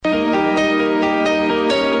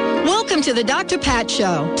Welcome to the Dr. Pat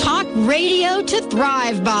Show. Talk radio to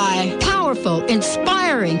thrive by. Powerful,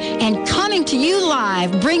 inspiring, and coming to you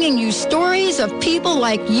live, bringing you stories of people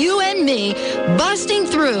like you and me, busting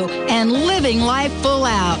through and living life full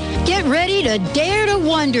out. Get ready to dare to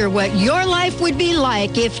wonder what your life would be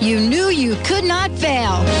like if you knew you could not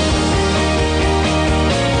fail.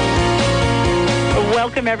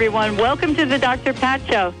 Welcome, everyone. Welcome to the Dr. Pat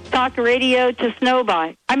Show. Talk radio to thrive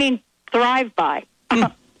by.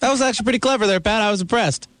 That was actually pretty clever there, Pat. I was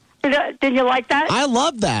impressed. Did you like that? I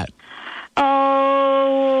love that.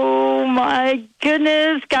 Oh, my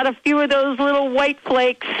goodness. Got a few of those little white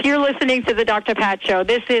flakes. You're listening to the Dr. Pat Show.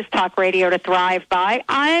 This is Talk Radio to Thrive By.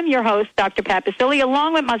 I am your host, Dr. Pat Basile,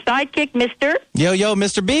 along with my sidekick, Mr. Yo,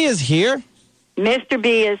 Mr. B is here. Mr.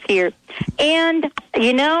 B is here. And,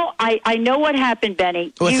 I know what happened,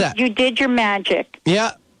 Benny. What's that? You did your magic.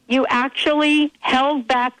 Yeah. You actually held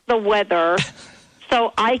back the weather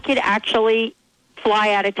so I could actually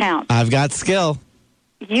fly out of town. I've got skill.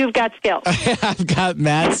 You've got skills. I've got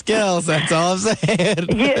mad skills. That's all I'm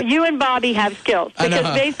saying. You and Bobby have skills.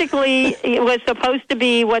 Because basically it was supposed to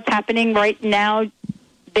be what's happening right now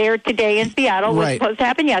there today in Seattle. Was supposed to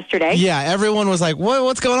happen yesterday. Yeah, everyone was like,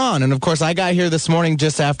 what's going on? And, of course, I got here this morning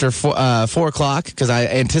just after 4 o'clock because I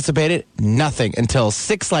anticipated nothing until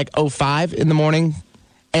 6:05 in the morning,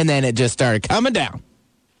 and then it just started coming down.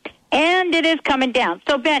 And it is coming down.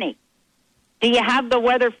 So, Benny, do you have the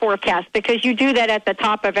weather forecast? Because you do that at the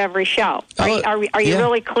top of every show. Are you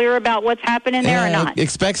really clear about what's happening there or not?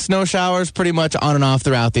 Expect snow showers pretty much on and off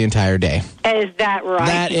throughout the entire day. Is that right?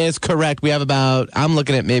 That is correct. We have I'm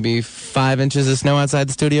looking at maybe 5 inches of snow outside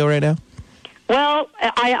the studio right now. Well,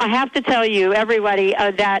 I have to tell you, everybody,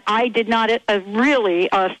 that I did not really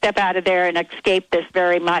step out of there and escape this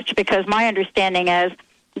very much because my understanding is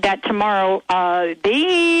that tomorrow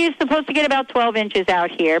they're supposed to get about 12 inches out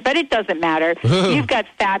here, but it doesn't matter. Ooh. You've got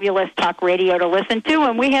fabulous talk radio to listen to,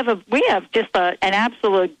 and we have just an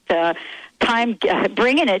absolute time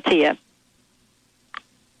bringing it to you.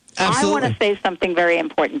 Absolutely. I want to say something very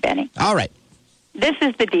important, Benny. All right. This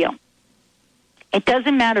is the deal. It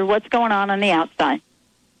doesn't matter what's going on the outside.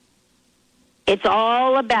 It's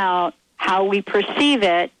all about how we perceive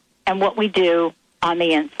it and what we do on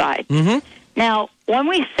the inside. Mm-hmm. Now, when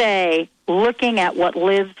we say looking at what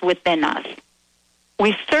lives within us,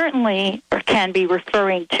 we certainly can be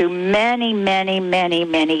referring to many, many, many,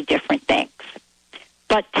 many different things.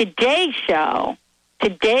 But today's show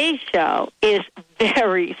is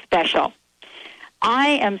very special. I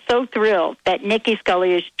am so thrilled that Nikki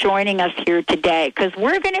Scully is joining us here today because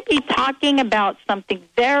we're going to be talking about something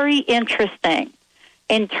very interesting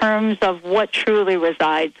in terms of what truly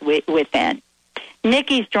resides within.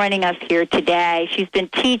 Nikki's joining us here today. She's been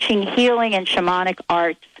teaching healing and shamanic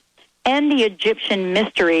arts and the Egyptian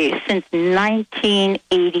mysteries since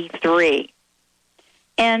 1983.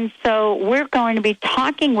 And so we're going to be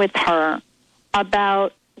talking with her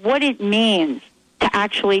about what it means to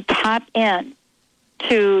actually tap in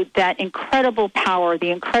to that incredible power,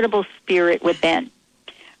 the incredible spirit within.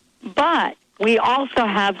 But we also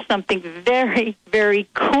have something very, very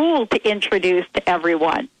cool to introduce to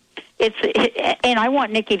everyone. And I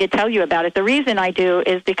want Nikki to tell you about it. The reason I do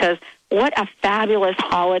is because what a fabulous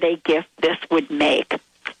holiday gift this would make.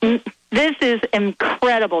 This is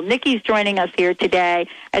incredible. Nikki's joining us here today.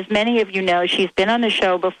 As many of you know, she's been on the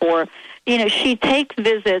show before. She takes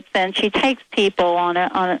visits and she takes people on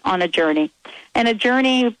a journey, and a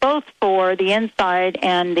journey both for the inside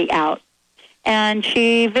and the out. And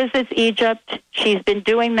she visits Egypt. She's been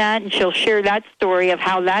doing that, and she'll share that story of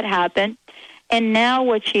how that happened. And now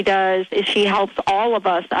what she does is she helps all of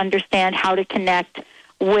us understand how to connect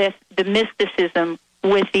with the mysticism,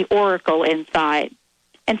 with the oracle inside.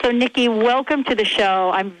 And so, Nikki, welcome to the show.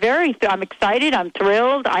 I'm excited. I'm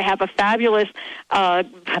thrilled. I have a fabulous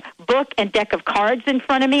book and deck of cards in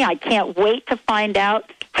front of me. I can't wait to find out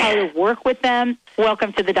how to work with them.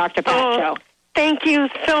 Welcome to the Dr. Pat Show. Thank you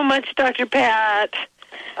so much, Dr. Pat.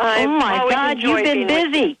 Oh, my God, you've been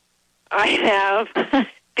busy. I have.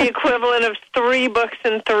 The equivalent of 3 books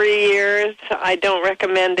in 3 years. I don't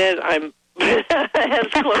recommend it. I'm as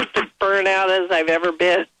close to burnout as I've ever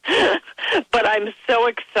been. But I'm so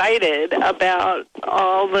excited about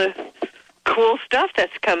all the cool stuff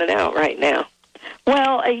that's coming out right now.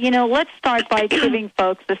 Well, let's start by giving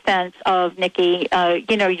folks a sense of, Nikki,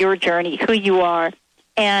 your journey, who you are,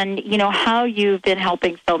 and, how you've been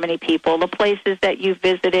helping so many people, the places that you've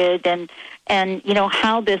visited, and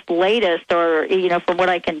how this latest, or, from what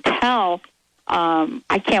I can tell,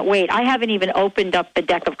 I can't wait. I haven't even opened up the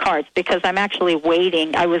deck of cards because I'm actually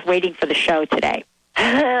waiting. I was waiting for the show today.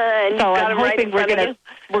 And so you've got them hoping we're going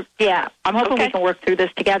to, I'm hoping we can work through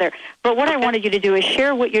this together. But what I wanted you to do is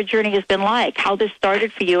share what your journey has been like, how this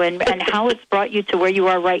started for you, and how it's brought you to where you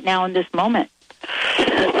are right now in this moment.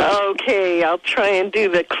 Okay, I'll try and do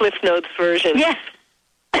the Cliff Notes version. Yeah.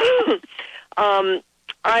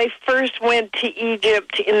 I first went to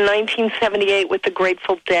Egypt in 1978 with the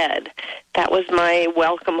Grateful Dead. That was my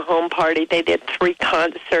welcome home party. They did 3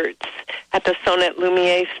 concerts at the Sonnet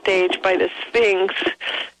Lumiere stage by the Sphinx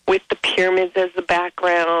with the pyramids as the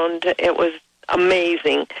background. It was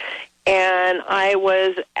amazing. And I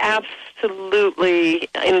was absolutely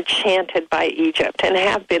enchanted by Egypt and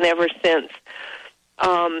have been ever since.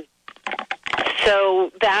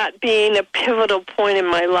 So that being a pivotal point in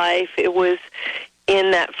my life, it was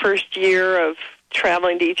in that first year of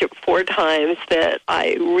traveling to Egypt 4 times that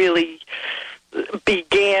I really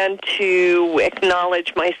began to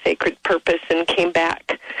acknowledge my sacred purpose and came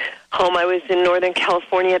back home. I was in Northern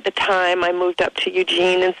California at the time. I moved up to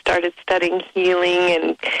Eugene and started studying healing,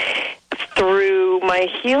 and through my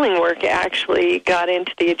healing work actually got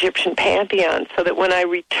into the Egyptian pantheon, so that when I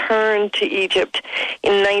returned to Egypt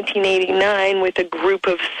in 1989 with a group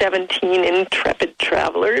of 17 intrepid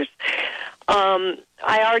travelers,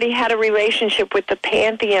 I already had a relationship with the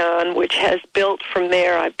pantheon, which has built from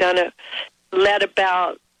there. I've led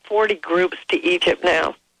about 40 groups to Egypt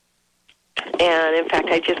now. And, in fact,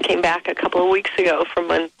 I just came back a couple of weeks ago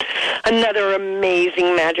from another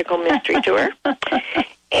amazing magical mystery tour.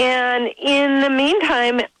 And in the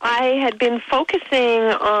meantime, I had been focusing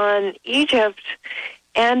on Egypt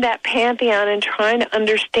and that pantheon and trying to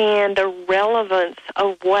understand the relevance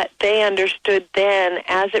of what they understood then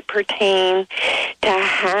as it pertained to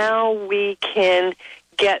how we can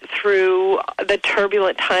get through the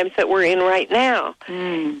turbulent times that we're in right now.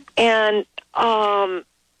 And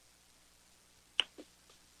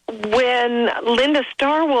when Linda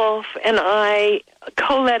Starwolf and I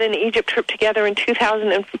co-led an Egypt trip together in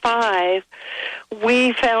 2005,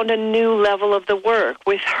 we found a new level of the work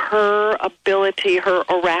with her ability, her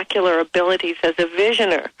oracular abilities as a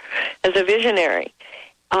visionary.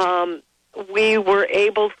 We were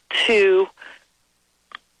able to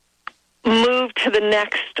move to the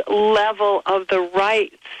next level of the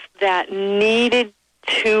rites that needed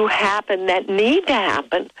to happen, that need to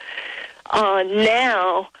happen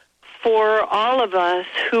now, for all of us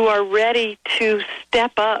who are ready to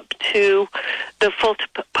step up to the full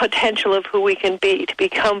potential of who we can be, to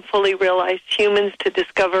become fully realized humans, to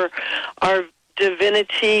discover our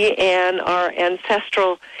divinity and our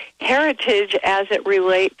ancestral heritage as it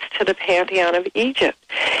relates to the pantheon of Egypt.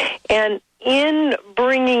 And in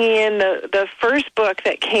bringing in the first book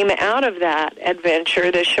that came out of that adventure,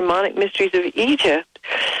 The Shamanic Mysteries of Egypt,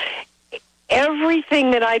 everything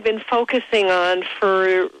that I'd been focusing on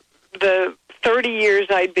for the 30 years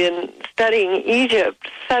I'd been studying Egypt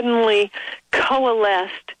suddenly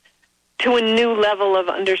coalesced to a new level of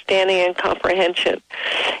understanding and comprehension.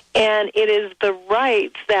 And it is the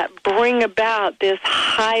rites that bring about this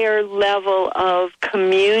higher level of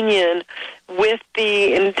communion with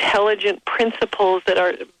the intelligent principles that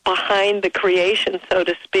are behind the creation, so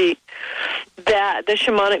to speak, that the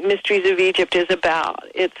Shamanic Mysteries of Egypt is about.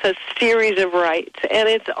 It's a series of rites, and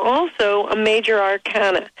it's also a major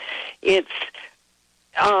arcana. It's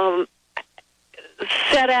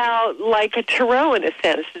set out like a tarot in a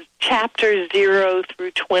sense. Chapters 0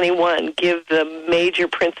 through 21 give the major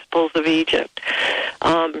principles of Egypt.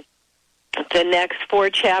 The next 4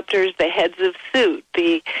 chapters, the heads of suit,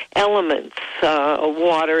 the elements.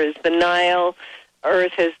 Water is the Nile,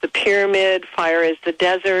 earth is the pyramid, fire is the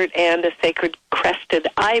desert, and the sacred crested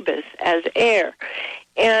ibis as air.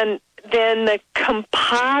 And then the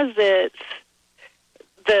composites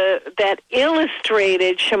that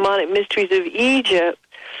illustrated Shamanic Mysteries of Egypt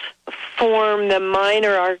form the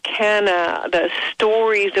minor arcana, the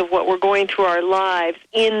stories of what we're going through our lives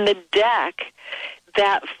in the deck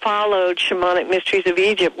that followed Shamanic Mysteries of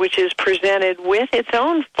Egypt, which is presented with its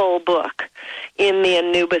own full book in the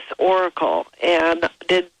Anubis Oracle. And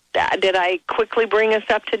did I quickly bring us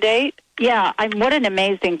up to date? Yeah, what an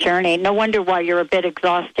amazing journey. No wonder why you're a bit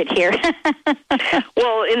exhausted here.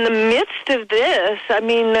 Well, in the midst of this,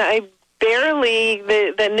 I barely,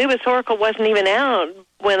 the Anubis Oracle wasn't even out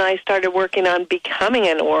when I started working on Becoming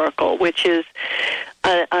an Oracle, which is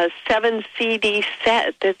a 7 CD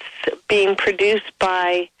set that's being produced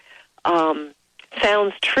by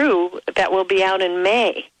Sounds True that will be out in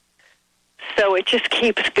May. So it just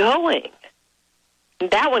keeps going.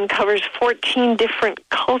 That one covers 14 different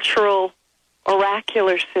cultural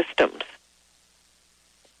oracular systems.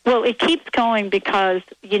 Well, it keeps going because,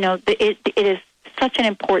 it is such an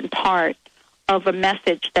important part of a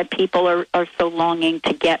message that people are so longing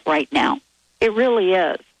to get right now. It really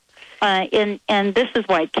is. And this is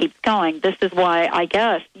why it keeps going. This is why I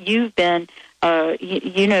guess you've been,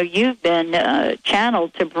 you've been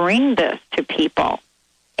channeled to bring this to people.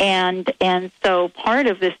 And so part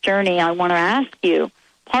of this journey, I want to ask you,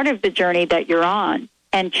 part of the journey that you're on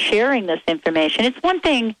and sharing this information. It's one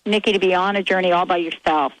thing, Nikki, to be on a journey all by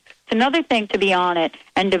yourself. It's another thing to be on it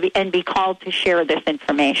and be called to share this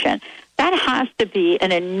information. That has to be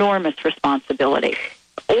an enormous responsibility.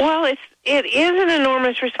 Well, it is an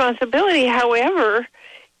enormous responsibility. However,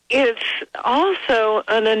 it's also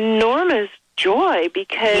an enormous joy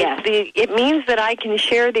because it means that I can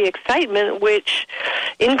share the excitement, which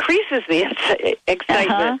increases the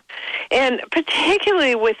excitement. And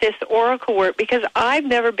particularly with this oracle work, because I've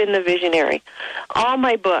never been the visionary. All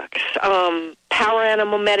my books, Power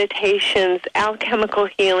Animal Meditations, Alchemical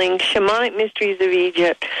Healing, Shamanic Mysteries of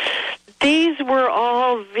Egypt, these were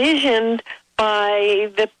all visioned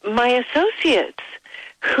by my associates,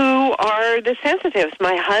 who are the sensitives.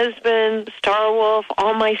 My husband, Starwolf,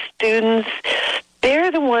 all my students,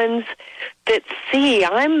 they're the ones that see.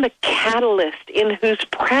 I'm the catalyst in whose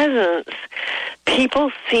presence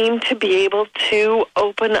people seem to be able to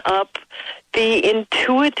open up the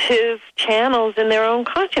intuitive channels in their own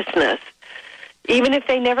consciousness, even if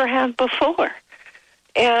they never have before.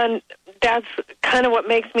 And that's kind of what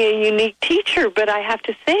makes me a unique teacher, but I have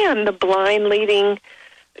to say I'm the blind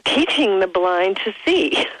teaching the blind to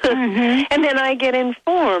see. Mm-hmm. And then I get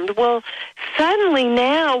informed. Well, suddenly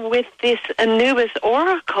now with this Anubis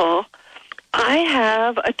Oracle, I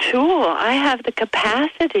have a tool. I have the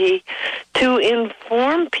capacity to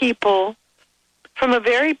inform people from a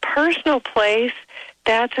very personal place.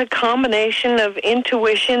 That's a combination of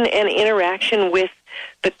intuition and interaction with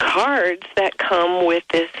the cards that come with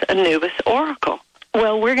this Anubis Oracle.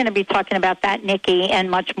 Well, we're going to be talking about that, Nikki, and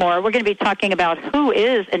much more. We're going to be talking about who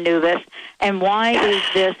is Anubis and why is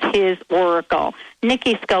this his oracle.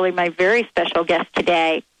 Nikki Scully, my very special guest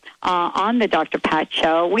today on the Dr. Pat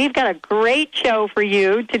Show. We've got a great show for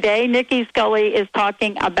you today. Nikki Scully is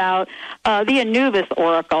talking about the Anubis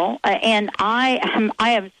Oracle, and I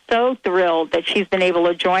am so thrilled that she's been able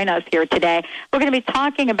to join us here today. We're going to be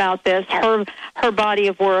talking about this, her body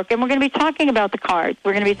of work, and we're going to be talking about the cards.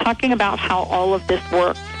 We're going to be talking about how all of this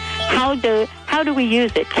works. How do we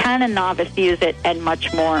use it? Can a novice use it? And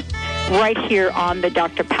much more. Right here on the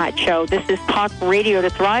Dr. Pat Show. This is Talk Radio to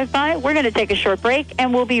Thrive By. We're going to take a short break,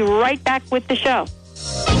 and we'll be right back with the show.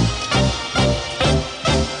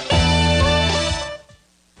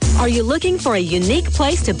 Are you looking for a unique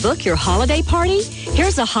place to book your holiday party?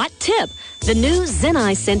 Here's a hot tip. The new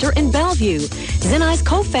Zenai Center in Bellevue. Zenai's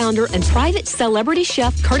co-founder and private celebrity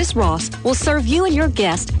chef Curtis Ross will serve you and your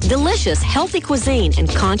guests delicious, healthy cuisine and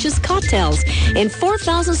conscious cocktails in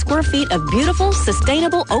 4,000 square feet of beautiful,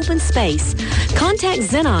 sustainable open space. Contact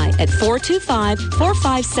Zenai at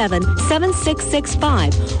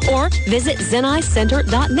 425-457-7665 or visit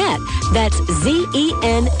zenaicenter.net. That's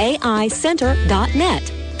ZENAI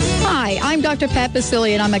Center.net. Hi, I'm Dr. Pat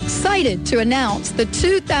Basili, and I'm excited to announce the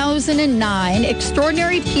 2009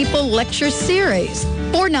 Extraordinary People Lecture Series.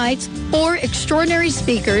 4 nights, 4 extraordinary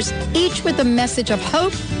speakers, each with a message of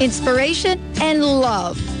hope, inspiration, and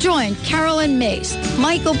love. Join Carolyn Mace,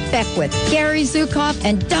 Michael Beckwith, Gary Zukoff,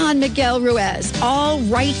 and Don Miguel Ruiz, all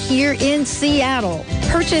right here in Seattle.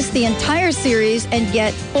 Purchase the entire series and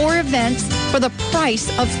get 4 events for the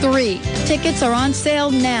price of 3. Tickets are on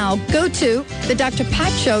sale now. Go to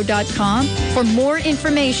thedrpatshow.com for more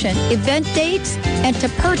information, event dates, and to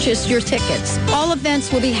purchase your tickets. All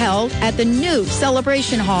events will be held at the new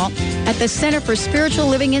Celebration Hall at the Center for Spiritual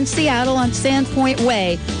Living in Seattle on Sandpoint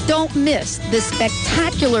Way. Don't miss this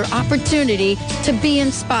spectacular opportunity to be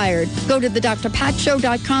inspired. Go to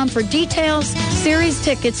thedrpatshow.com for details. Series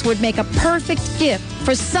tickets would make a perfect gift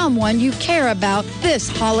for someone you care about this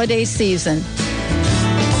holiday season.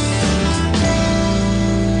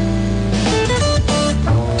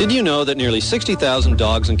 Did you know that nearly 60,000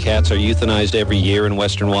 dogs and cats are euthanized every year in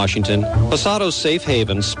Western Washington? Posato's Safe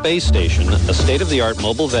Haven Space Station, a state-of-the-art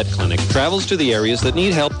mobile vet clinic, travels to the areas that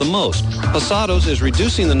need help the most. Posato's is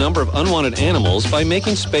reducing the number of unwanted animals by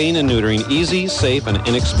making spaying and neutering easy, safe, and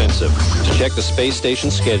inexpensive. To check the space station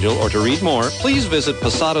schedule or to read more, please visit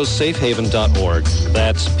posatosafehaven.org.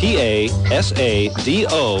 That's PASADO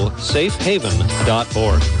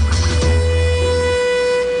safehaven.org.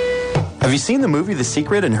 Have you seen the movie The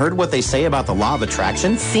Secret and heard what they say about the law of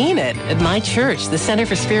attraction? Seen it. At my church, the Center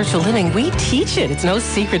for Spiritual Living, we teach it. It's no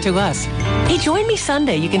secret to us. Hey, join me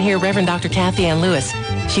Sunday. You can hear Reverend Dr. Kathy Ann Lewis.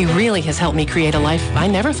 She really has helped me create a life I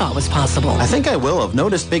never thought was possible. I think I will. I've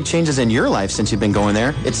noticed big changes in your life since you've been going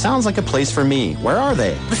there. It sounds like a place for me. Where are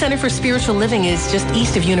they? The Center for Spiritual Living is just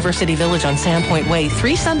east of University Village on Sandpoint Way.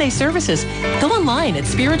 3 Sunday services. Go online at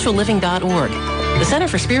spiritualliving.org. The Center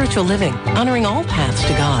for Spiritual Living, honoring all paths to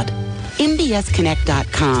God.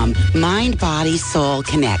 MBSConnect.com, Mind, Body, Soul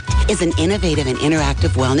Connect, is an innovative and interactive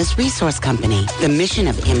wellness resource company. The mission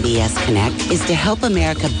of MBS Connect is to help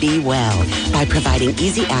America be well by providing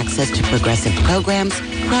easy access to progressive programs,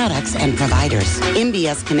 products, and providers.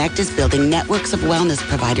 MBS Connect is building networks of wellness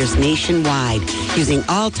providers nationwide using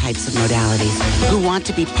all types of modalities who want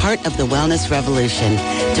to be part of the wellness revolution.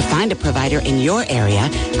 To find a provider in your area,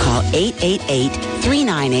 call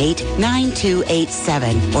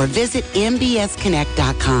 888-398-9287 or visit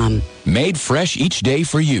mbsconnect.com. Made fresh each day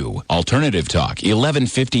for you. Alternative Talk,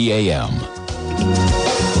 1150 a.m.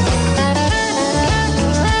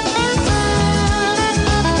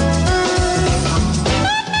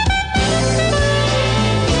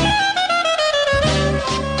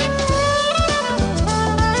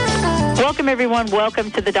 Welcome, everyone.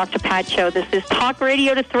 Welcome to the Dr. Pat Show. This is Talk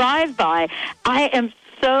Radio to Thrive By. I am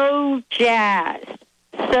so jazzed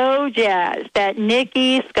that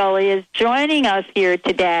Nikki Scully is joining us here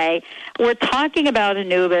today. We're talking about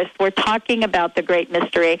Anubis. We're talking about the Great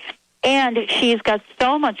Mystery. And she's got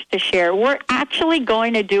so much to share. We're actually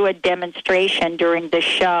going to do a demonstration during the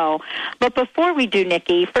show. But before we do,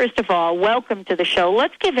 Nikki, first of all, welcome to the show.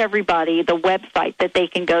 Let's give everybody the website that they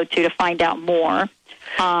can go to find out more.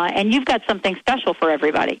 And you've got something special for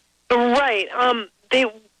everybody. Right.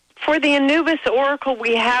 For the Anubis Oracle,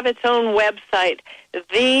 we have its own website,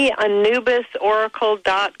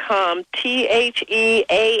 theanubisoracle.com,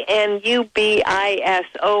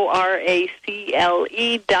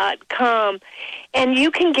 theanubisoracle.com. And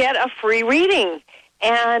you can get a free reading.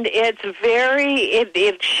 And it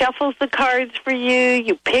shuffles the cards for you.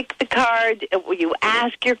 You pick the card, you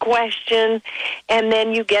ask your question, and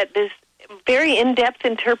then you get this very in-depth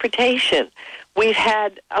interpretation. We've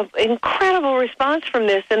had an incredible response from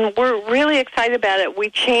this, and we're really excited about it. We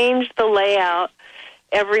change the layout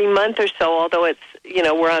every month or so, although it's,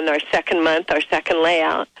 we're on our second month, our second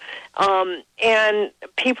layout. And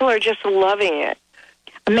people are just loving it.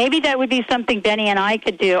 Maybe that would be something Benny and I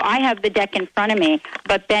could do. I have the deck in front of me,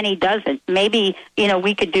 but Benny doesn't. Maybe,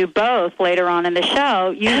 we could do both later on in the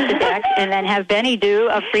show, use the deck, and then have Benny do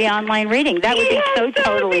a free online reading. That would be so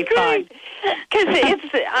totally fun. Because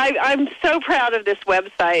I'm so proud of this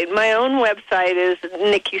website. My own website is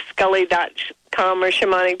nikkiscully.com or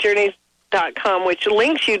shamanicjourneys.com, which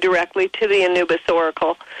links you directly to the Anubis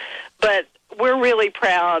Oracle. But we're really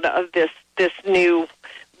proud of this new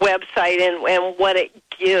website and what it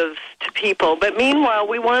gives to people. But meanwhile,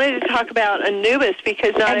 we wanted to talk about Anubis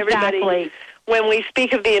because not everybody, when we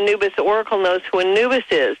speak of the Anubis Oracle, knows who Anubis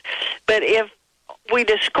is. But if we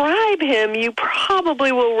describe him, you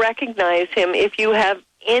probably will recognize him if you have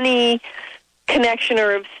any connection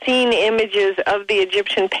or have seen images of the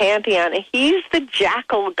Egyptian pantheon. He's the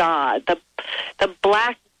jackal god, the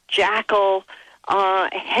black jackal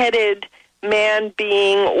headed man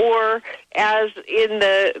being, or as in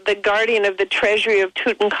the guardian of the treasury of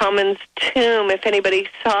Tutankhamun's tomb, if anybody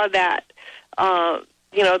saw that,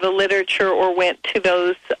 the literature or went to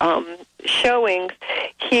those showings,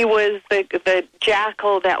 he was the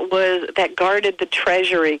jackal that guarded the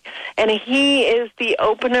treasury, and he is the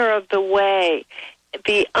opener of the way,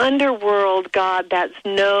 the underworld god that's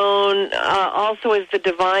known also as the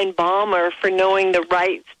divine balmer for knowing the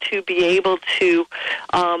rights to be able to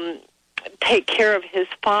take care of his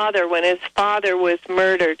father when his father was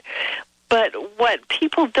murdered. But what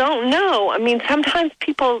people don't know, sometimes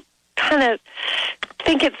people kind of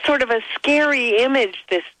think it's sort of a scary image,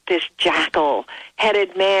 this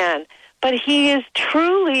jackal-headed man. But he is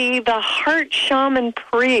truly the heart shaman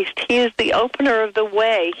priest. He is the opener of the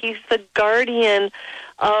way. He's the guardian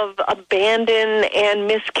of abandoned and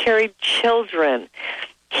miscarried children.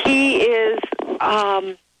 He is...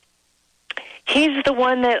 he's the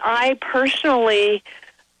one that I personally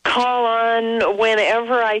call on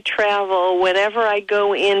whenever I travel, whenever I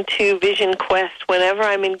go into Vision Quest, whenever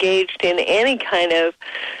I'm engaged in any kind of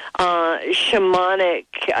shamanic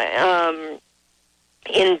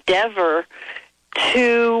endeavor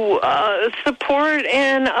to support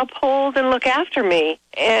and uphold and look after me.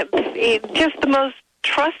 And just the most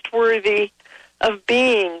trustworthy of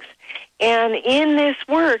beings. And in this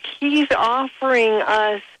work, he's offering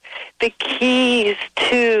us the keys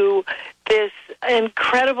to this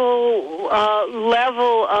incredible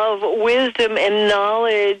level of wisdom and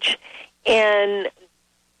knowledge and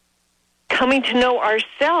coming to know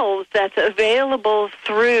ourselves that's available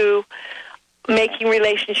through making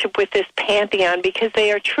relationship with this pantheon, because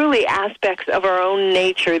they are truly aspects of our own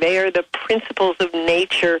nature. They are the principles of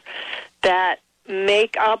nature that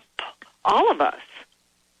make up all of us.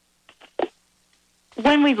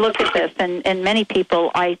 When we look at this, and many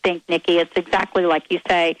people, I think, Nikki, it's exactly like you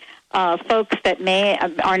say, folks that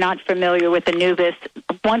are not familiar with Anubis,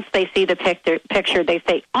 once they see the picture, they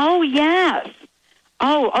say, oh, yes.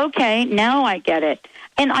 Oh, okay, now I get it.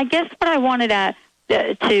 And I guess what I wanted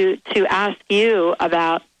to ask you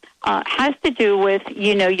about has to do with,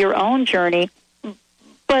 your own journey,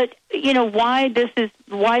 but, why this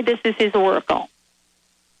is his oracle.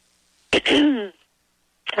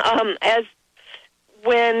 As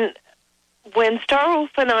when Starwolf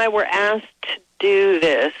and I were asked to do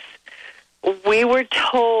this, we were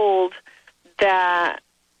told that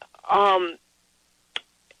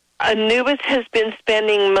Anubis has been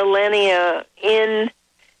spending millennia in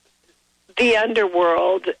the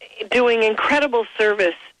underworld doing incredible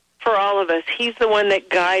service for all of us. He's the one that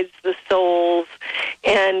guides the souls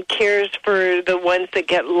and cares for the ones that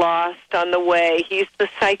get lost on the way. He's the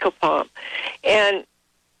psychopomp. And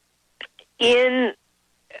in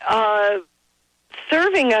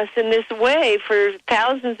serving us in this way for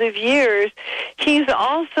thousands of years, he's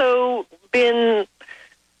also been,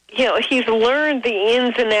 he's learned the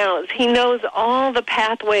ins and outs. He knows all the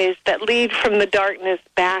pathways that lead from the darkness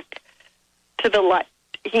back to the light.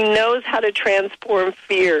 He knows how to transform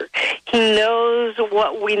fear. He knows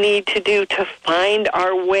what we need to do to find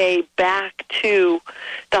our way back to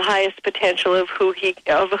the highest potential of who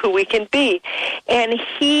we can be. And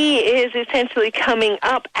he is essentially coming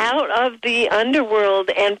up out of the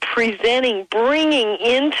underworld and bringing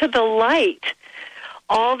into the light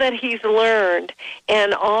all that he's learned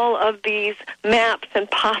and all of these maps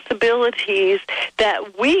and possibilities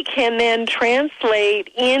that we can then translate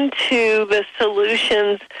into the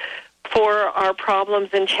solutions for our problems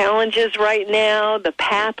and challenges right now, the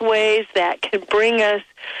pathways that can bring us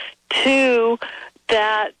to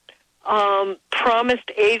that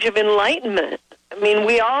promised age of enlightenment. I mean,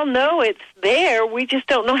 we all know it's there. We just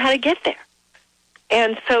don't know how to get there.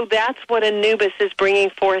 And so that's what Anubis is bringing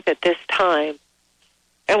forth at this time,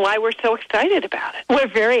 and why we're so excited about it. We're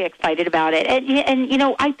very excited about it.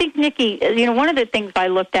 And I think, Nikki, one of the things I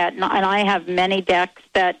looked at, and I have many decks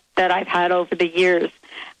that I've had over the years,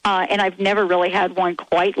 and I've never really had one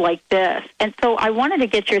quite like this. And so I wanted to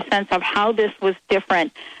get your sense of how this was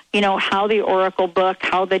different, how the Oracle book,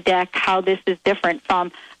 how the deck, how this is different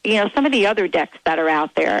from, some of the other decks that are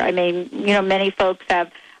out there. I mean, many folks have,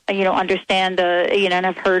 understand and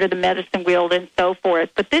have heard of the medicine wheel and so forth.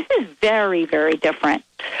 But this is very, very different.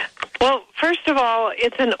 Well, first of all,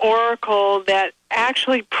 it's an oracle that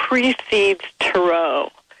actually precedes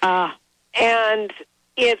tarot. And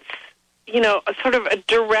it's, a sort of a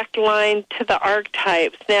direct line to the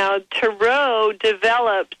archetypes. Now, tarot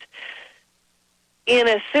developed in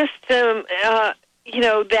a system,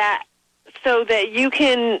 that so that you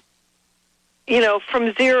can,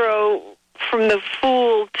 from zero, from the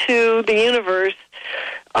Fool to the universe,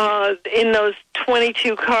 in those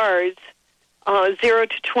 22 cards, 0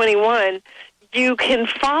 to 21, you can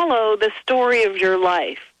follow the story of your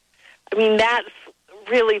life. I mean, that's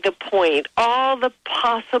really the point. All the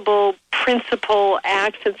possible principal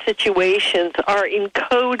acts and situations are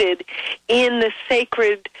encoded in the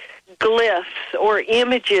sacred glyphs or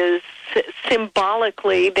images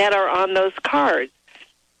symbolically that are on those cards.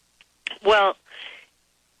 Well,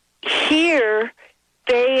 here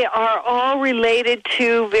they are all related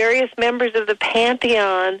to various members of the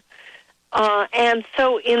pantheon, and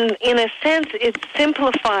so in a sense it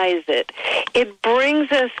simplifies it. It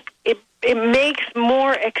brings us, it makes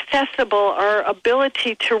more accessible our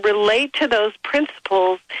ability to relate to those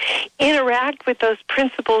principles, interact with those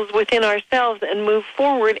principles within ourselves, and move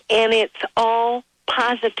forward, and it's all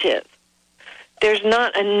positive. There's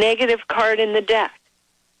not a negative card in the deck.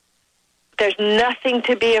 There's nothing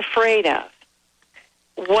to be afraid of.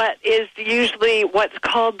 What is usually what's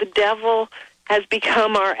called the devil has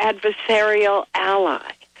become our adversarial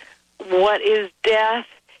ally. What is death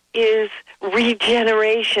is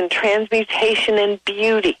regeneration, transmutation, and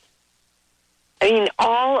beauty. I mean,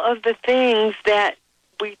 all of the things that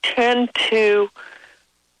we tend to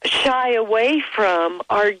shy away from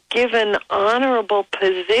are given honorable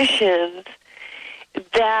positions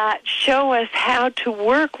that show us how to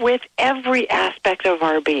work with every aspect of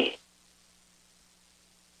our being.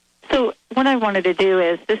 So what I wanted to do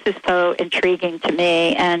is, this is so intriguing to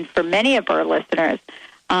me, and for many of our listeners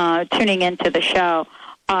tuning into the show,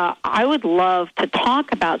 I would love to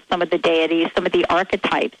talk about some of the deities, some of the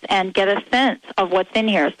archetypes, and get a sense of what's in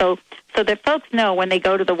here. So that folks know when they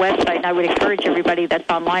go to the website, and I would encourage everybody that's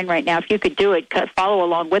online right now, if you could do it, follow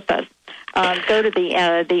along with us. Go to the.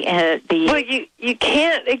 Well, you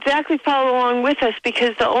can't exactly follow along with us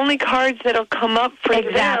because the only cards that'll come up for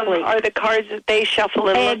them are the cards that they shuffle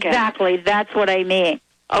and look at. Exactly, that's what I mean.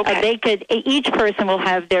 Okay. Each person will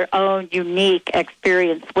have their own unique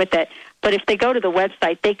experience with it. But if they go to the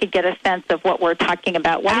website, they could get a sense of what we're talking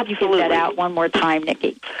about. Why don't you give that out one more time,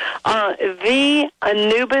 Nikki? The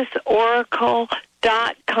Anubis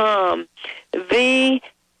Oracle.com. The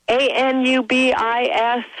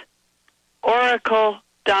ANUBIS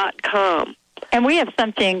Oracle.com. And we have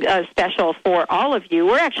something special for all of you.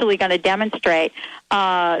 We're actually going to demonstrate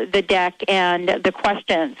the deck and the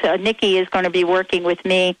questions. Nikki is going to be working with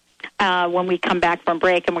me when we come back from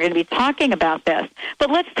break, and we're going to be talking about this. But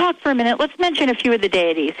let's talk for a minute. Let's mention a few of the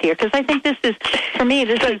deities here, because I think this is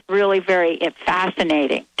really very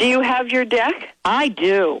fascinating. Do you have your deck? I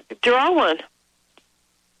do. Draw one.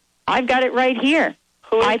 I've got it right here.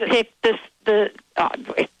 I picked the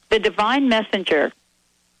Divine Messenger,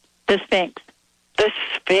 the Sphinx. The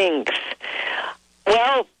Sphinx.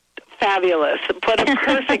 Well, fabulous. What a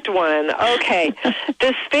perfect one. Okay.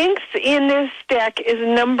 The Sphinx in this deck is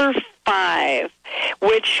number 5,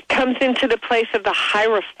 which comes into the place of the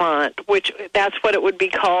Hierophant, which that's what it would be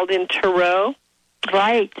called in Tarot.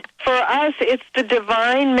 Right. For us, it's the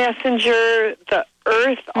Divine Messenger, the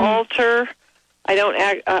Earth Altar. I don't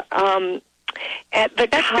at the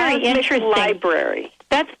That's very Cosmic interesting. Library.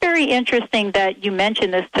 That's very interesting that you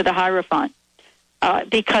mentioned this to the Hierophant,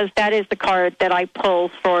 because that is the card that I pull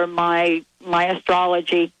for my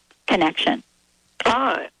astrology connection.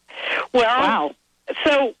 Ah, well, wow.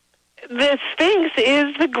 So the Sphinx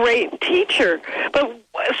is the great teacher. But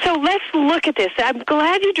so let's look at this. I'm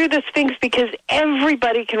glad you drew the Sphinx because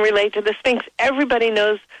everybody can relate to the Sphinx. Everybody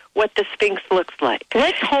knows what the Sphinx looks like.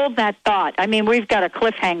 Let's hold that thought. I mean, we've got a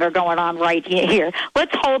cliffhanger going on right here.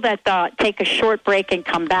 Let's hold that thought, take a short break, and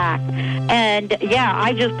come back. And, yeah,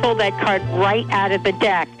 I just pulled that card right out of the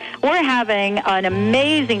deck. We're having an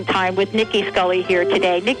amazing time with Nikki Scully here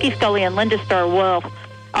today. Nikki Scully and Linda Starr Wolf,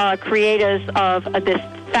 creators of this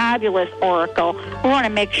fabulous oracle. We want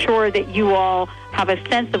to make sure that you all have a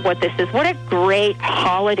sense of what this is. What a great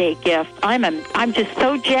holiday gift. I'm just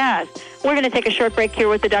so jazzed. We're going to take a short break here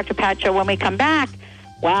with the Dr. Pat Show. When we come back,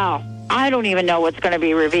 wow, I don't even know what's going to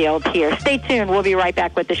be revealed here. Stay tuned. We'll be right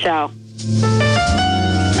back with the show.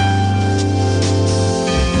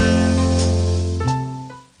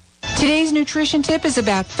 Today's nutrition tip is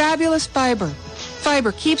about fabulous fiber.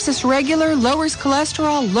 Fiber keeps us regular, lowers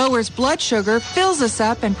cholesterol, lowers blood sugar, fills us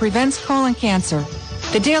up, and prevents colon cancer.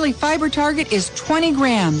 The daily fiber target is 20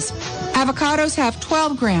 grams. Avocados have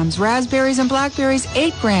 12 grams, raspberries and blackberries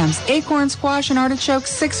 8 grams, acorn, squash, and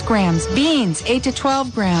artichokes 6 grams, beans 8 to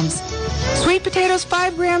 12 grams, sweet potatoes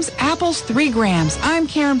 5 grams, apples 3 grams. I'm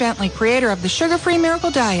Karen Bentley, creator of the Sugar-Free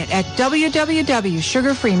Miracle Diet at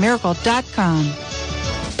www.sugarfreemiracle.com.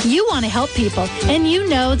 You want to help people, and you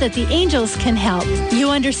know that the angels can help. You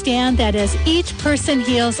understand that as each person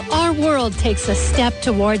heals, our world takes a step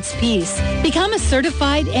towards peace. Become a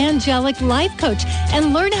certified angelic life coach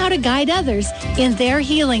and learn how to guide others in their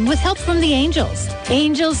healing with help from the angels.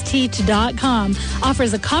 AngelsTeach.com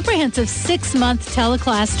offers a comprehensive 6-month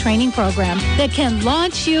teleclass training program that can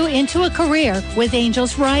launch you into a career with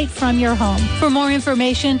angels right from your home. For more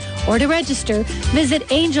information or to register, visit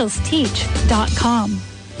AngelsTeach.com.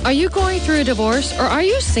 Are you going through a divorce or are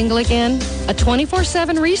you single again? A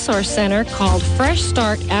 24/7 resource center called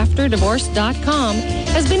FreshStartAfterDivorce.com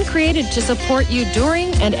has been created to support you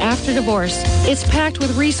during and after divorce. It's packed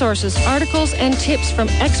with resources, articles, and tips from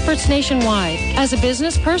experts nationwide. As a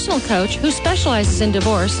business personal coach who specializes in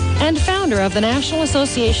divorce and founder of the National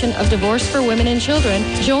Association of Divorce for Women and Children,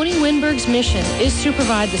 Joni Winberg's mission is to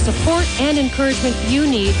provide the support and encouragement you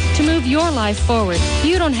need to move your life forward.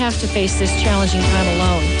 You don't have to face this challenging time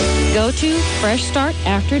alone. Go to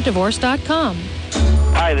FreshStartAfterDivorce.com.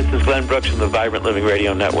 Hi, this is Glenn Brooks from the Vibrant Living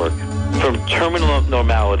Radio Network. From terminal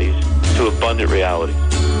abnormalities to abundant realities,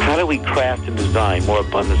 how do we craft and design more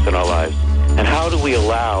abundance in our lives? And how do we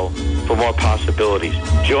allow for more possibilities?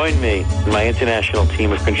 Join me and my international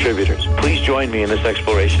team of contributors. Please join me in this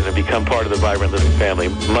exploration and become part of the Vibrant Living family,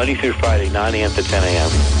 Monday through Friday, 9 a.m. to 10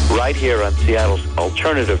 a.m., right here on Seattle's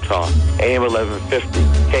Alternative Talk, AM 1150,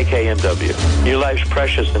 KKNW. Your life's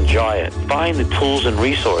precious. Enjoy it. Find the tools and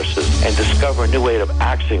resources and discover a new way of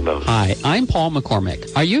accessing those. Hi, I'm Paul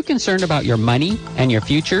McCormick. Are you concerned about your money and your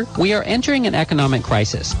future? We are entering an economic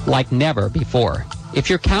crisis like never before. If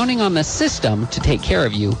you're counting on the system to take care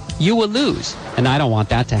of you, you will lose, and I don't want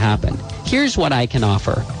that to happen. Here's what I can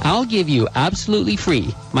offer. I'll give you absolutely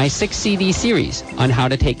free my 6 CD series on how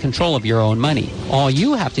to take control of your own money. All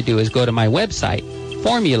you have to do is go to my website,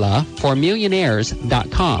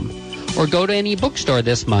 formulaformillionaires.com, or go to any bookstore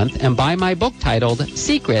this month and buy my book titled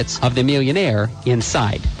Secrets of the Millionaire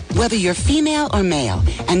Inside. Whether you're female or male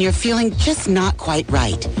and you're feeling just not quite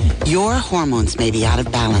right, your hormones may be out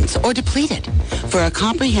of balance or depleted. For a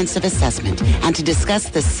comprehensive assessment and to discuss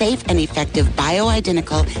the safe and effective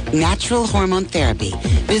bioidentical natural hormone therapy,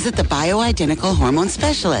 visit the Bioidentical Hormone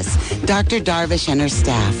Specialist, Dr. Darvish and her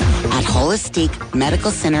staff at Holistic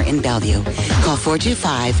Medical Center in Bellevue. Call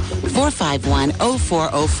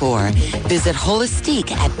 425-451-0404. Visit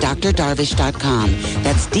Holistic at drdarvish.com.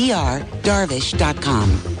 That's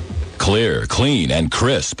drdarvish.com. Clear, clean, and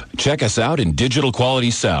crisp. Check us out in digital quality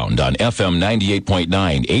sound on FM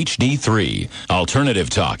 98.9 HD3. Alternative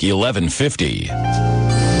Talk 1150.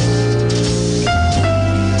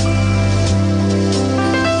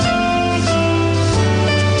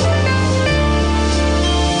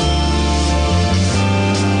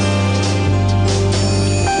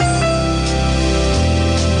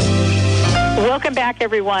 Welcome back,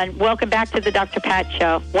 everyone. Welcome back to the Dr. Pat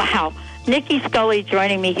Show. Wow. Nikki Scully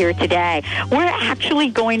joining me here today. We're actually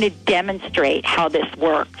going to demonstrate how this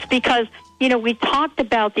works because, you know, we talked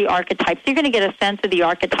about the archetypes. You're going to get a sense of the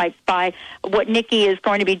archetypes by what Nikki is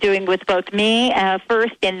going to be doing with both me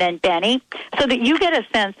first and then Benny, so that you get a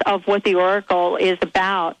sense of what the Oracle is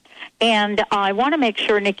about. And I want to make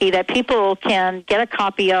sure, Nikki, that people can get a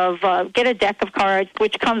copy of, get a deck of cards,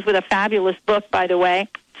 which comes with a fabulous book, by the way.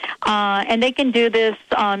 And they can do this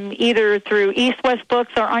either through East West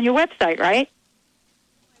Books or on your website, right?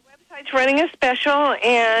 My website's running a special,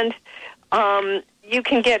 and you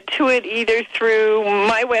can get to it either through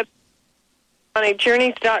my website,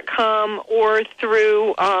 journeys.com, or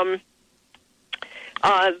through the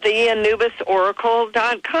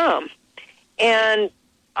AnubisOracle.com. And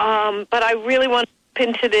but I really want to get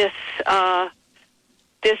into this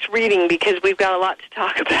reading because we've got a lot to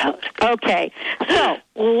talk about. Okay, so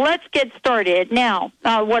let's get started. Now,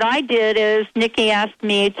 what I did is Nikki asked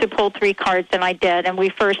me to pull 3 cards, and I did. And we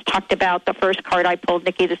first talked about the first card I pulled,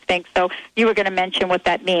 Nikki the Sphinx. So you were going to mention what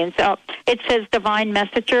that means. It says Divine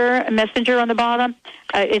Messenger on the bottom.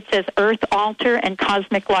 It says Earth Altar and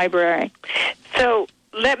Cosmic Library. So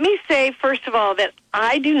let me say, first of all, that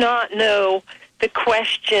I do not know the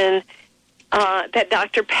question that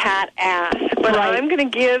Dr. Pat asked, but right. I'm going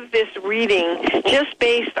to give this reading just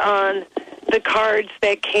based on the cards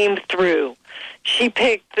that came through. She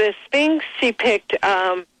picked the Sphinx, she picked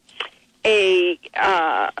a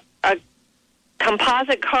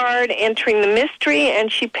composite card entering the mystery,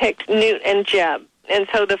 and she picked Newt and Jeb. And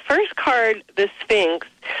so the first card, the Sphinx,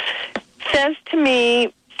 says to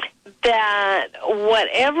me that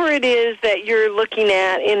whatever it is that you're looking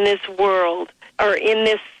at in this world, or in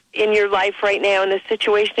your life right now, in the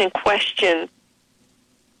situation in question,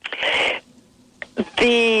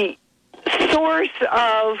 the source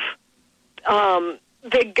of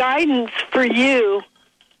the guidance for you...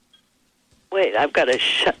 Wait, I've got to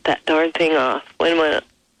shut that darn thing off. Wait a minute.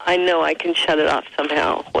 I know I can shut it off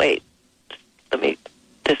somehow. Wait. Let me...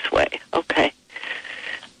 This way. Okay.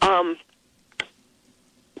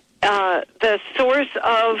 The source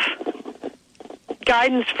of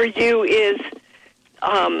guidance for you is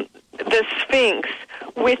the Sphinx,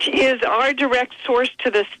 which is our direct source to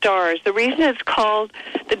the stars. The reason it's called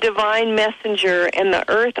the Divine Messenger and the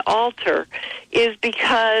Earth Altar is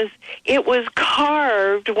because it was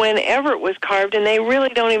carved whenever it was carved, and they really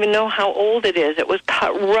don't even know how old it is. It was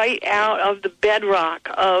cut right out of the bedrock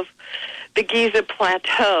of the Giza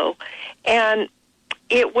Plateau, and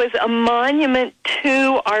it was a monument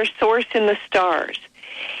to our source in the stars.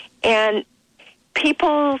 And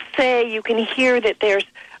people say, you can hear that there's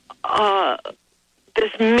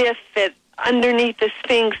this myth that underneath the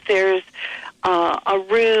Sphinx there's a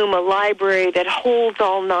room, a library that holds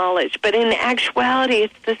all knowledge. But in actuality,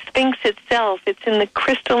 it's the Sphinx itself. It's in the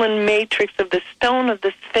crystalline matrix of the stone of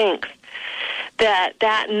the Sphinx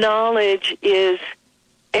that knowledge is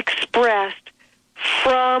expressed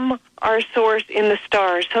from our source in the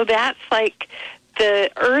stars. So that's like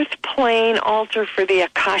the earth plane altar for the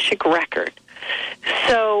Akashic record.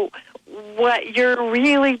 So what you're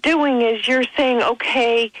really doing is you're saying,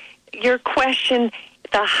 okay, your question,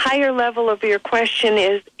 the higher level of your question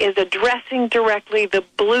is addressing directly the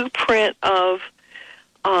blueprint of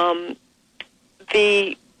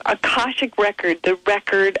the Akashic record, the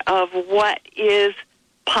record of what is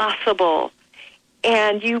possible.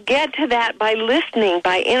 And you get to that by listening,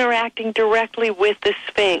 by interacting directly with the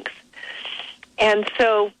Sphinx. And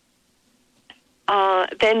so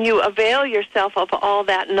then you avail yourself of all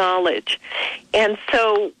that knowledge. And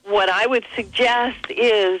so what I would suggest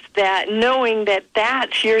is that knowing that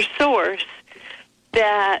that's your source,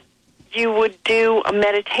 that you would do a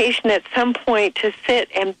meditation at some point to sit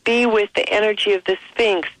and be with the energy of the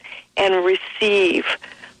Sphinx and receive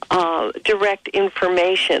direct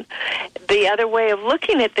information. The other way of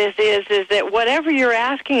looking at this is that whatever you're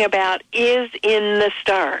asking about is in the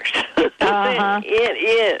stars. It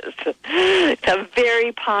is. It's a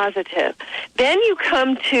very positive. Then you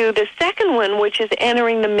come to the second one, which is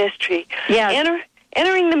entering the mystery. Yes.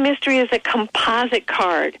 Entering the mystery is a composite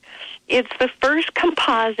card. It's the first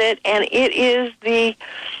composite, and it is the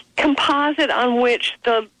composite on which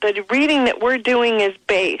the reading that we're doing is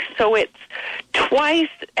based. So it's twice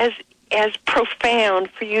as profound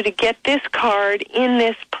for you to get this card in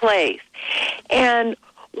this place. And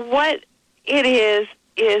what it is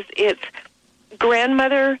it's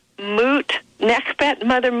Grandmother Mut, Nekhbet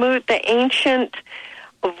Mother Mut, the ancient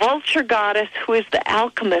vulture goddess who is the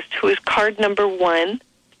alchemist, who is card number 1.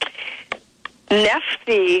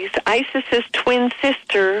 Nephthys, Isis's twin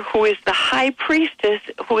sister, who is the high priestess,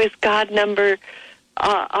 who is god number,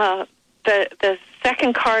 the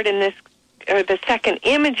second card in this, or the second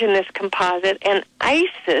image in this composite, and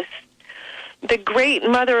Isis, the great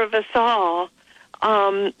mother of us all,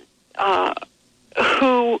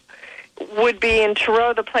 who would be in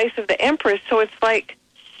Tarot, the place of the Empress. So it's like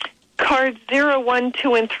cards 0, 1,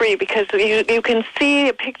 2, and 3, because you can see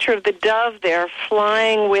a picture of the dove there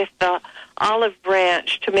flying with the olive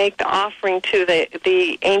branch to make the offering to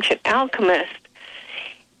the ancient alchemist.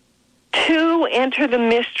 To enter the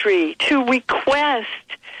mystery, to request,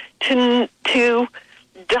 to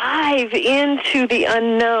dive into the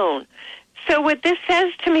unknown. So what this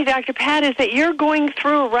says to me, Dr. Pat, is that you're going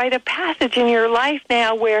through a rite of passage in your life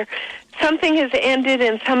now where something has ended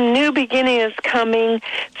and some new beginning is coming,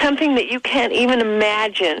 something that you can't even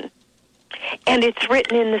imagine. And it's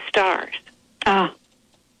written in the stars.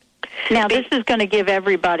 Now, this is going to give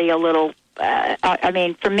everybody a little,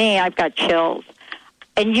 for me, I've got chills.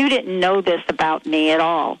 And you didn't know this about me at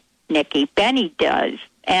all, Nikki. Benny does.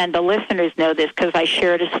 And the listeners know this because I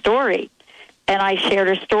shared a story. And I shared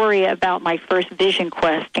a story about my first vision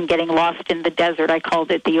quest and getting lost in the desert. I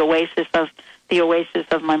called it the oasis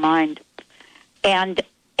of my mind. And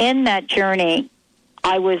in that journey,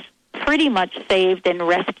 I was pretty much saved and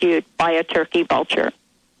rescued by a turkey vulture,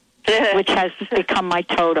 which has become my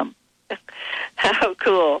totem. How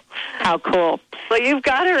cool. How cool. Well, you've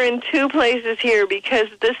got her in two places here, because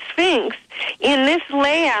the Sphinx, in this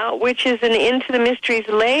layout, which is an Into the Mysteries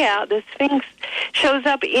layout, the Sphinx shows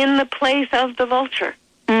up in the place of the vulture.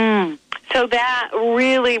 So that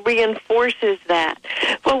really reinforces that.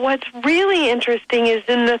 But what's really interesting is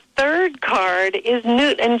in the third card is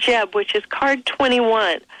Nut and Jeb, which is card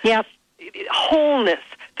 21. Yep. Wholeness,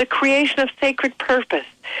 the creation of sacred purpose.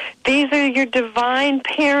 These are your divine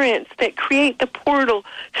parents that create the portal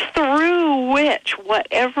through which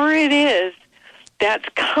whatever it is that's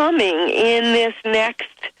coming in this next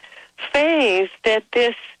phase, that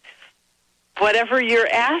this, whatever you're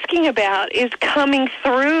asking about, is coming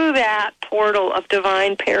through that portal of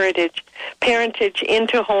divine parentage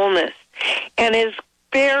into wholeness, and is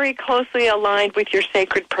very closely aligned with your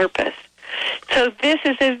sacred purpose. So this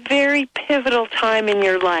is a very pivotal time in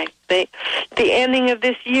your life. The ending of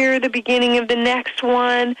this year, the beginning of the next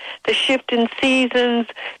one, the shift in seasons,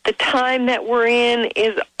 the time that we're in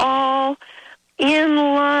is all in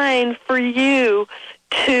line for you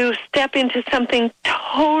to step into something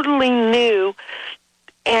totally new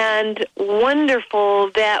and wonderful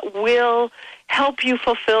that will help you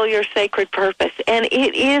fulfill your sacred purpose. And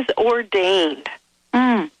it is ordained.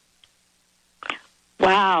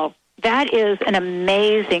 Wow. That is an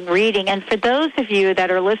amazing reading. And for those of you that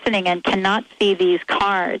are listening and cannot see these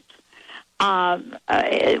cards,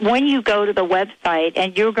 when you go to the website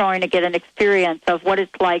and you're going to get an experience of what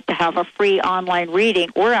it's like to have a free online reading,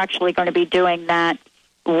 we're actually going to be doing that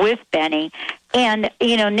with Benny. And,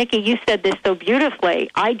 Nikki, you said this so beautifully.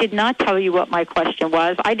 I did not tell you what my question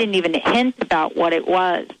was. I didn't even hint about what it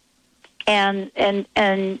was.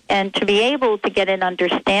 and to be able to get an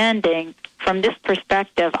understanding from this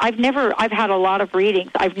perspective. I've had a lot of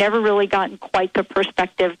readings. I've never really gotten quite the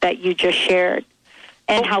perspective that you just shared,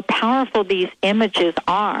 and how powerful these images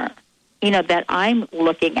are, that I'm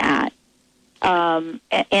looking at.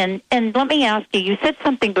 And let me ask you, you said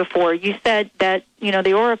something before. You said that,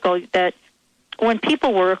 the Oracle, that when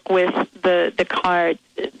people work with the cards,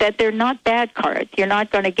 that they're not bad cards. You're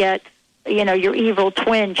not going to get, your evil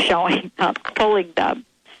twin showing up, pulling them.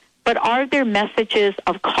 But are there messages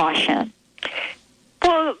of caution?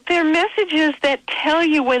 Well, they're messages that tell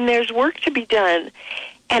you when there's work to be done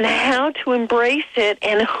and how to embrace it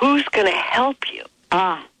and who's going to help you.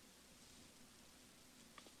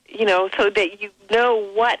 So that you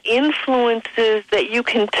know what influences that you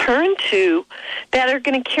can turn to that are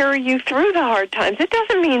going to carry you through the hard times. It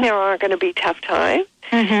doesn't mean there aren't going to be tough times.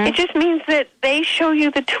 Mm-hmm. It just means that they show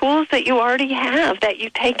you the tools that you already have that you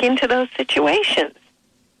take into those situations.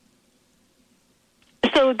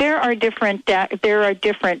 So there are different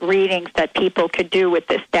readings that people could do with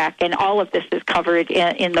this deck, and all of this is covered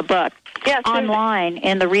in the book. Yes, online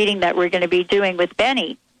in the reading that we're going to be doing with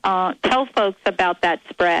Benny. Tell folks about that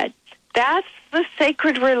spread. That's the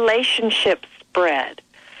sacred relationship spread.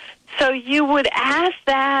 So you would ask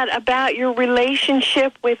that about your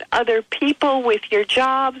relationship with other people, with your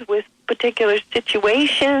jobs, with particular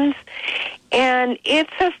situations. And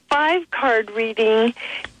it's a 5-card reading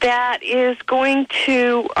that is going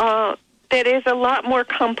to, that is a lot more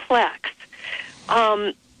complex.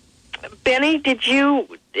 Benny, did you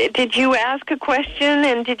ask a question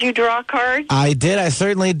and did you draw cards? I did. I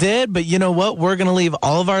certainly did. But you know what? We're going to leave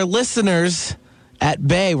all of our listeners at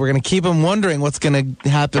bay. We're going to keep them wondering what's going to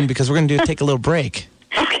happen because we're going to take a little break.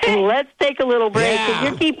 Okay, let's take a little break. Yeah.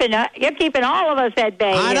 You're keeping all of us at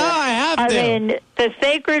bay. I know, I have to. I mean, the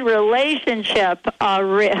sacred relationship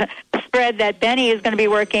spread that Benny is going to be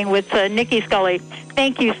working with Nikki Scully.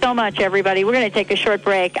 Thank you so much, everybody. We're going to take a short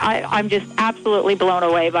break. I'm just absolutely blown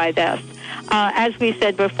away by this. As we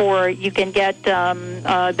said before, you can get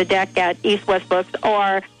the deck at East West Books,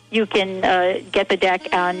 or you can get the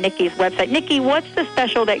deck on Nikki's website. Nikki, what's the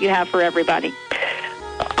special that you have for everybody?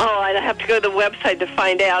 Oh, I'd have to go to the website to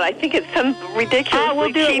find out. I think it's some ridiculously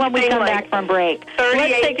we'll do it when we come back from break.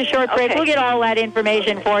 Let's take a short break. Okay. We'll get all that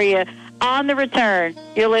information for you on the return.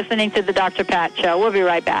 You're listening to the Dr. Pat Show. We'll be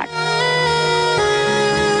right back.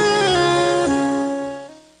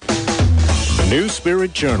 The New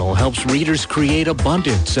Spirit Journal helps readers create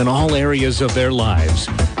abundance in all areas of their lives.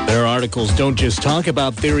 Their articles don't just talk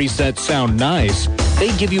about theories that sound nice.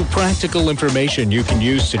 They give you practical information you can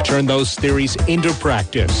use to turn those theories into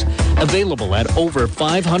practice. Available at over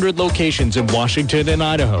 500 locations in Washington and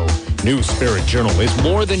Idaho. New Spirit Journal is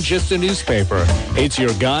more than just a newspaper. It's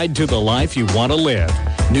your guide to the life you want to live.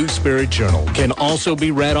 New Spirit Journal can also be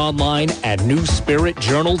read online at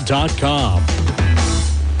newspiritjournal.com.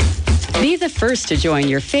 Be the first to join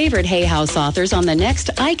your favorite Hay House authors on the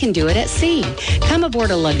next I Can Do It at Sea. Come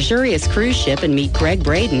aboard a luxurious cruise ship and meet Greg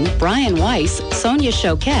Braden, Brian Weiss, Sonia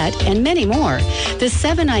Choquette, and many more. This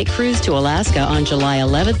 7-night cruise to Alaska on July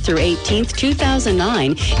 11th through 18th,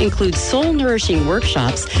 2009 includes soul-nourishing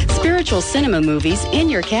workshops, spiritual cinema movies in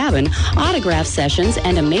your cabin, autograph sessions,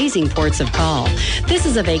 and amazing ports of call. This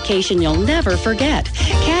is a vacation you'll never forget.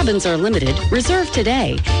 Cabins are limited. Reserve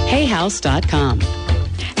today. hayhouse.com.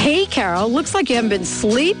 Hey, Carol, looks like you haven't been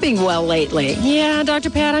sleeping well lately. Yeah, Dr.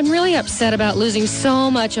 Pat, I'm really upset about losing so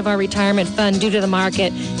much of our retirement fund due to the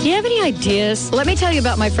market. Do you have any ideas? Let me tell you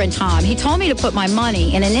about my friend Tom. He told me to put my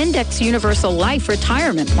money in an Index Universal Life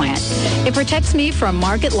retirement plan. It protects me from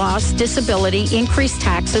market loss, disability, increased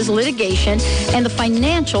taxes, litigation, and the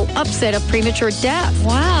financial upset of premature death.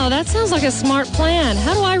 Wow, that sounds like a smart plan.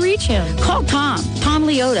 How do I reach him? Call Tom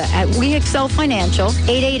Leota at We Excel Financial,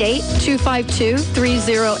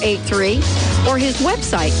 888-252-3083, or his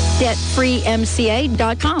website,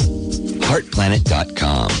 debtfreemca.com.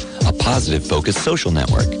 Heartplanet.com, a positive-focused social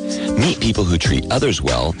network. Meet people who treat others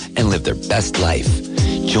well and live their best life.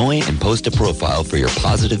 Join and post a profile for your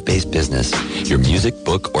positive-based business, your music,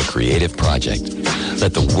 book, or creative project.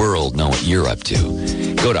 Let the world know what you're up to.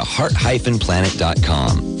 Go to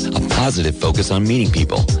heart-planet.com. A positive focus on meeting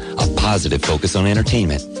people. A positive focus on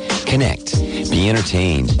entertainment. Connect. Be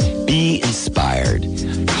entertained. Be inspired.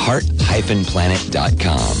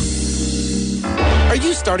 heart-planet.com. Are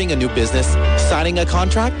you starting a new business, signing a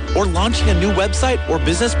contract, or launching a new website or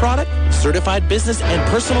business product? Certified business and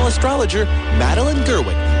personal astrologer Madeline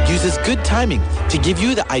Gerwick uses good timing to give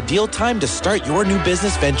you the ideal time to start your new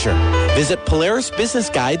business venture. Visit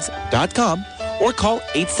PolarisBusinessGuides.com or call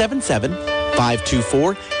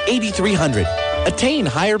 877-524-8300. Attain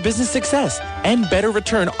higher business success and better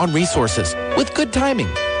return on resources with good timing.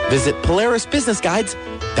 Visit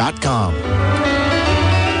PolarisBusinessGuides.com.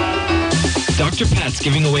 Dr. Pat's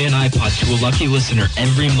giving away an iPod to a lucky listener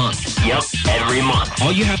every month. Yep, every month.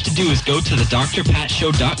 All you have to do is go to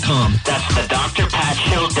thedrpatshow.com. That's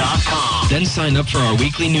thedrpatshow.com. Then sign up for our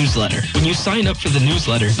weekly newsletter. When you sign up for the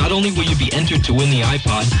newsletter, not only will you be entered to win the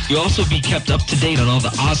iPod, you'll also be kept up to date on all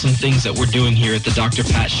the awesome things that we're doing here at the Dr.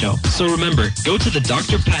 Pat Show. So remember, go to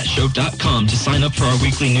thedrpatshow.com to sign up for our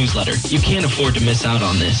weekly newsletter. You can't afford to miss out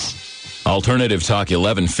on this. Alternative Talk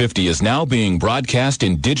 1150 is now being broadcast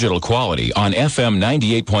in digital quality on FM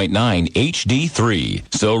 98.9 HD3.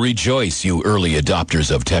 So rejoice, you early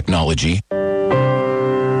adopters of technology.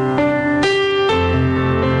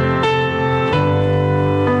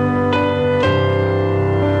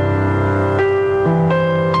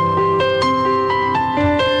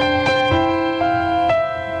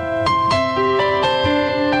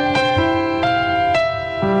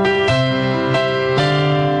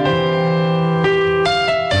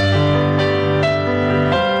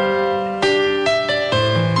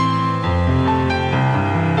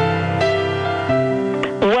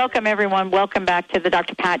 Everyone, welcome back to the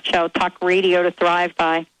Dr. Pat Show, talk radio to thrive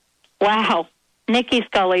by. Wow, Nikki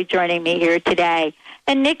Scully joining me here today.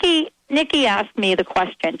 And Nikki asked me the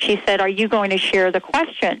question. She said, are you going to share the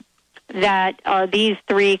question that these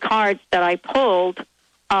three cards that I pulled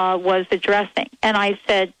was addressing? And I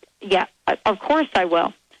said, yeah, of course I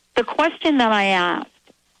will. The question that I asked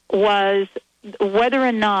was whether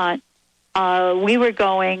or not we were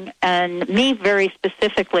going, and me very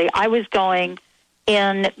specifically, I was going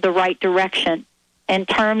in the right direction in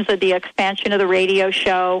terms of the expansion of the radio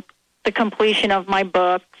show, the completion of my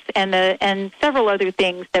books, and several other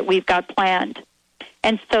things that we've got planned.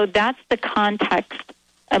 And so that's the context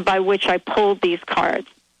by which I pulled these cards.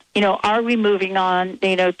 You know, are we moving on,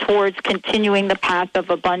 towards continuing the path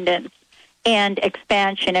of abundance and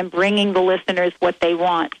expansion and bringing the listeners what they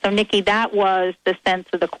want? So, Nikki, that was the sense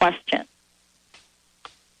of the question.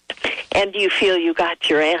 And do you feel you got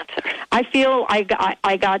your answer? I feel I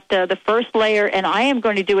got the first layer, and I am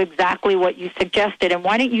going to do exactly what you suggested. And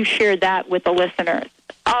why don't you share that with the listeners?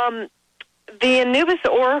 The Anubis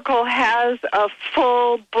Oracle has a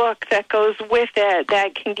full book that goes with it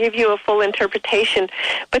that can give you a full interpretation.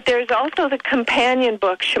 But there's also the companion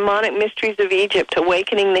book, Shamanic Mysteries of Egypt,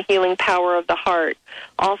 Awakening the Healing Power of the Heart,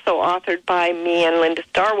 also authored by me and Linda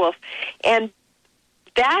Starwolf. And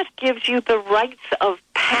that gives you the rites of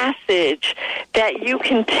passage that you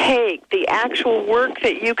can take, the actual work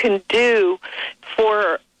that you can do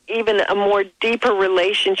for even a more deeper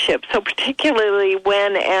relationship. So particularly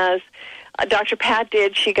when, as Dr. Pat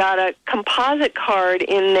did, she got a composite card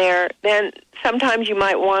in there, then sometimes you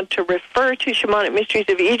might want to refer to Shamanic Mysteries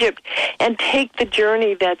of Egypt and take the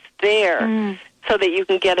journey that's there so that you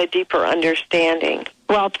can get a deeper understanding.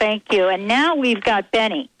 Well, thank you. And now we've got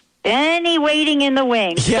Benny waiting in the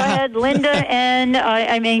wings. Yeah. Go ahead, Linda, and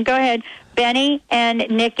go ahead, Benny and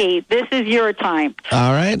Nikki. This is your time.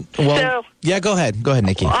 All right. Well, go ahead. Go ahead,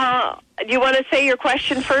 Nikki. Do you want to say your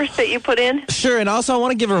question first that you put in? Sure, and also I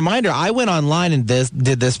want to give a reminder. I went online and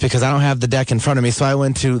did this because I don't have the deck in front of me, so I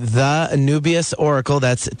went to the Anubis Oracle.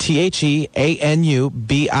 That's TheAnubis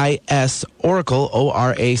Oracle,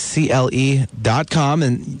 ORACLE.com,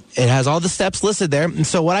 and it has all the steps listed there. And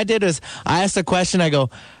so what I did is I asked a question. I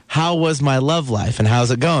go, how was my love life, and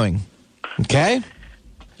how's it going? Okay?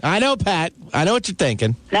 I know, Pat. I know what you're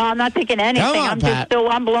thinking. No, I'm not thinking anything. Come on, Pat.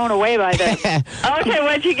 I'm blown away by this. Okay,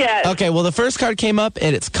 what'd you get? Okay, well, the first card came up,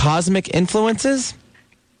 and it's Cosmic Influences.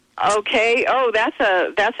 Okay. Oh, that's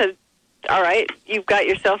a. All right. You've got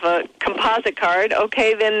yourself a composite card.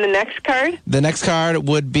 Okay, then the next card. The next card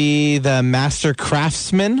would be the Master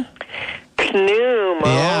Craftsman. Pneum.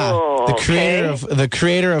 Yeah, oh, the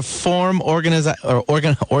creator of form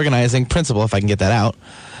organizing principle. If I can get that out.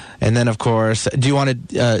 And then, of course, do you want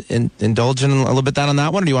to indulge in a little bit on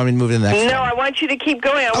that one, or do you want me to move to the next one? No, I want you to keep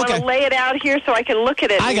going. I want to lay it out here so I can look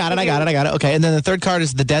at it. I got it. Okay, and then the third card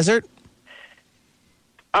is the desert.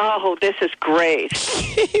 Oh, this is great.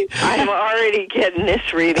 I'm already getting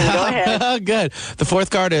this reading. Go ahead. Good. The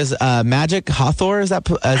fourth card is Magic Hathor. Is that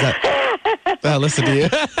listen to you.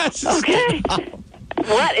 Okay.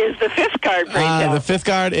 What is the fifth card, Rachel? The fifth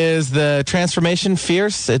card is the Transformation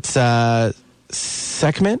Fierce. It's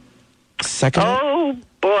Second. Oh,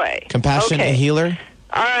 boy. Compassion and Healer.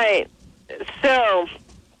 All right. So,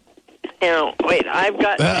 wait, I've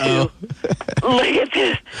got to look at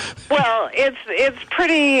this. Well, it's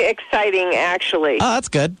pretty exciting, actually. Oh, that's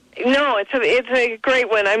good. No, it's a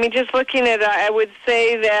great one. I mean, just looking at it, I would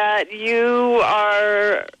say that you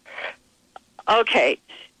are Okay.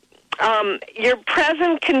 Your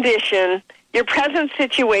present condition, your present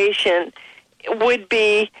situation would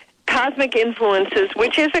be Cosmic Influences,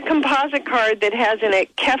 which is a composite card that has in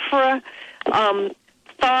it Kephra,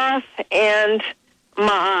 Thoth, and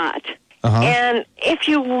Ma'at. And if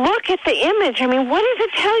you look at the image, I mean, what does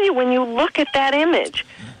it tell you when you look at that image?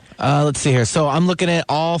 Let's see here. So I'm looking at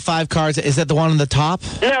all 5 cards. Is that the one on the top?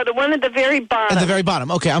 No, the one at the very bottom. At the very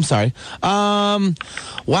bottom. Okay, I'm sorry. Wow,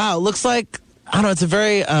 it looks like, I don't know, it's a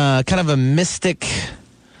very kind of a mystic...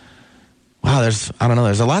 Wow, there's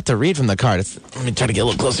a lot to read from the card. Let me try to get a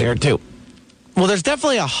little closer here, too. Well, there's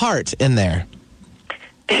definitely a heart in there.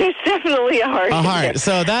 There's definitely a heart. A heart.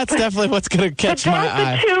 So that's definitely what's going to catch my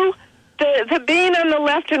eye. The being on the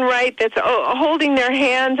left and right that's holding their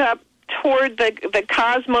hands up toward the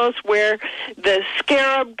cosmos, where the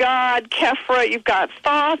scarab god, Kephra, you've got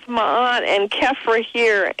Thoth, Ma'at, and Kephra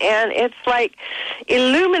here. And it's like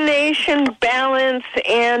illumination, balance,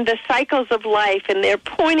 and the cycles of life. And they're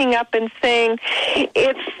pointing up and saying,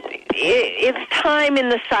 it's time in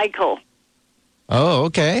the cycle. Oh,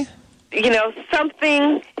 okay. You know,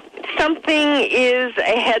 something is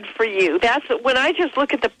ahead for you. That's when I just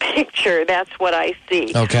look at the picture, that's what I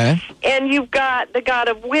see. Okay. And you've got the god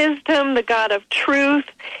of wisdom, the god of truth,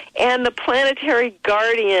 and the planetary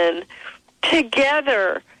guardian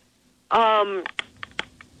together,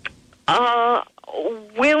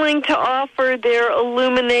 willing to offer their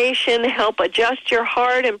illumination, help adjust your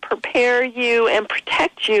heart and prepare you and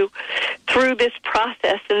protect you through this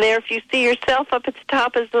process. And there, if you see yourself up at the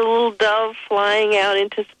top as a little dove flying out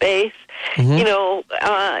into space, you know,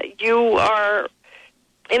 you are,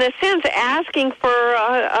 in a sense, asking for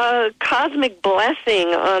a cosmic blessing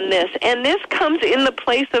on this. And this comes in the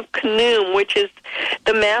place of Khnum, which is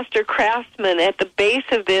the master craftsman at the base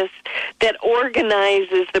of this that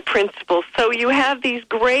organizes the principles. So you have these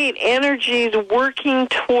great energies working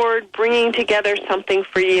toward bringing together something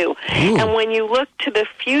for you. Ooh. And when you look to the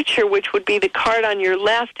future, which would be the card on your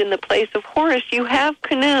left in the place of Horus, you have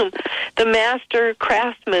Khnum, the master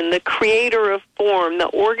craftsman, the creator of form, the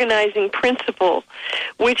organizing principle,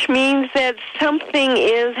 which means that something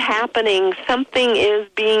is happening, something is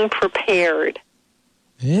being prepared.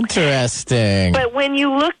 Interesting. But when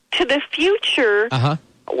you look to the future,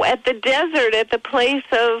 at the desert, at the place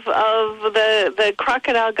of the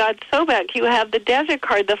crocodile god Sobek, you have the desert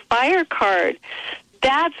card, the fire card.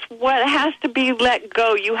 That's what has to be let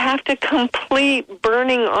go. You have to complete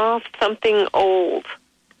burning off something old.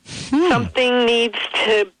 Something needs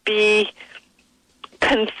to be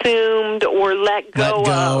consumed or let go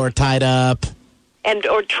of. Or tied up.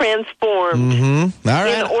 Or transformed. All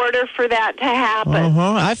right. In order for that to happen.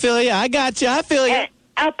 I feel you. I got you. I feel you. And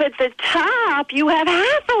up at the top, you have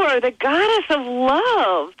Hathor, the goddess of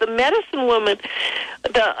love, the medicine woman,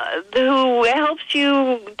 who helps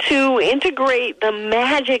you to integrate the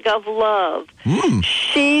magic of love.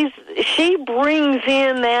 She brings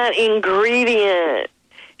in that ingredient.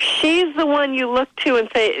 She's the one you look to and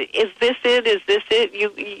say, is this it? Is this it? You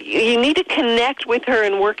need to connect with her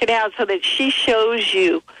and work it out so that she shows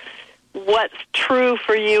you what's true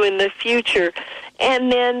for you in the future.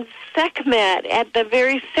 And then Sekhmet at the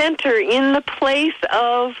very center, in the place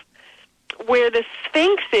of where the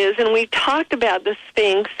Sphinx is, and we talked about the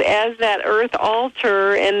Sphinx as that earth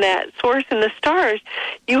altar and that source in the stars,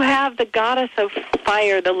 you have the goddess of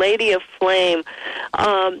fire, the lady of flame,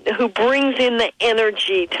 who brings in the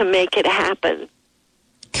energy to make it happen.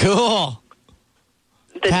 Cool.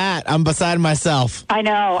 Pat, I'm beside myself. I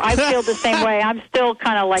know. I feel the same way. I'm still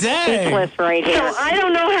kind of like speechless right here. So I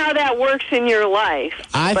don't know how that works in your life.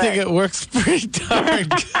 I think it works pretty darn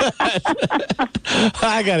good.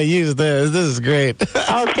 I got to use this. This is great.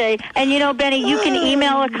 Okay. And, you know, Benny, you can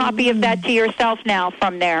email a copy of that to yourself now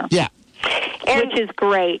from there. Yeah. Which is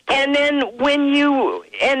great. And then when you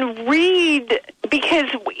read,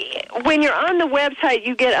 because when you're on the website,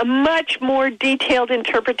 you get a much more detailed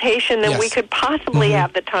interpretation than we could possibly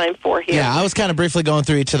have the time for here. Yeah, I was kind of briefly going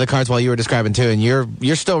through each of the cards while you were describing too, and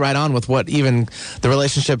you're still right on with what even the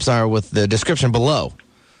relationships are with the description below.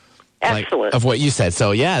 Excellent. Of what you said.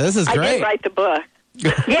 So yeah, this is great. I did write the book.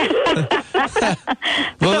 Yeah.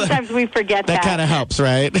 Sometimes we forget that. That kind of helps,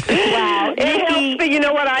 right? Wow. It helps, but you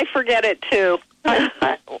know what? I forget it too.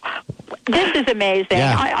 This is amazing.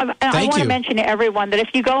 Yeah. I want to mention to everyone that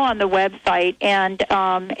if you go on the website and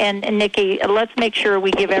Nikki, let's make sure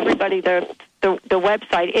we give everybody the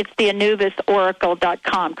website. It's the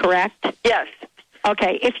AnubisOracle.com, correct? Yes.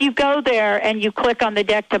 Okay. If you go there and you click on the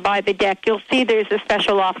deck to buy the deck, you'll see there's a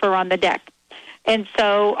special offer on the deck. And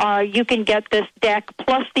so you can get this deck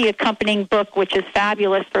plus the accompanying book, which is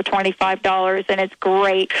fabulous, for $25, and it's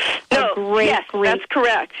great. Yes, that's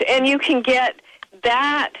correct. And you can get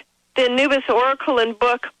that, the Anubis Oracle and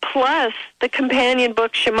book, plus the companion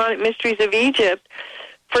book, Shamanic Mysteries of Egypt,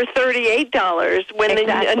 for $38, when the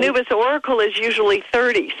Anubis Oracle is usually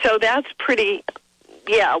 $30. So that's pretty,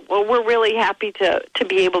 well, we're really happy to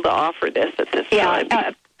be able to offer this at this time.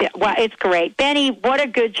 Well, it's great. Benny, what a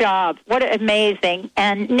good job. What amazing.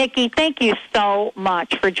 And Nikki, thank you so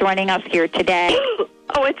much for joining us here today.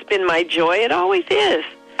 Oh, it's been my joy. It always is.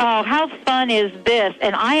 Oh, how fun is this?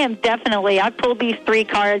 And I pulled these 3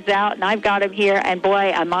 cards out, and I've got them here, and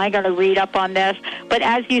boy, am I going to read up on this. But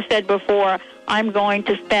as you said before, I'm going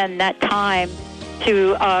to spend that time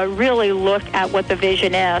to really look at what the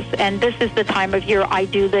vision is. And this is the time of year I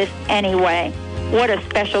do this anyway. What a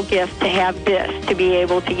special gift to have this to be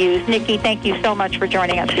able to use. Nikki, thank you so much for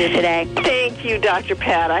joining us here today. Thank you, Dr.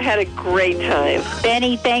 Pat. I had a great time.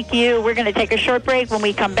 Benny, thank you. We're going to take a short break. When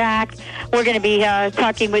we come back, we're going to be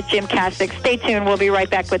talking with Jim Kasich. Stay tuned. We'll be right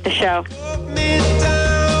back with the show.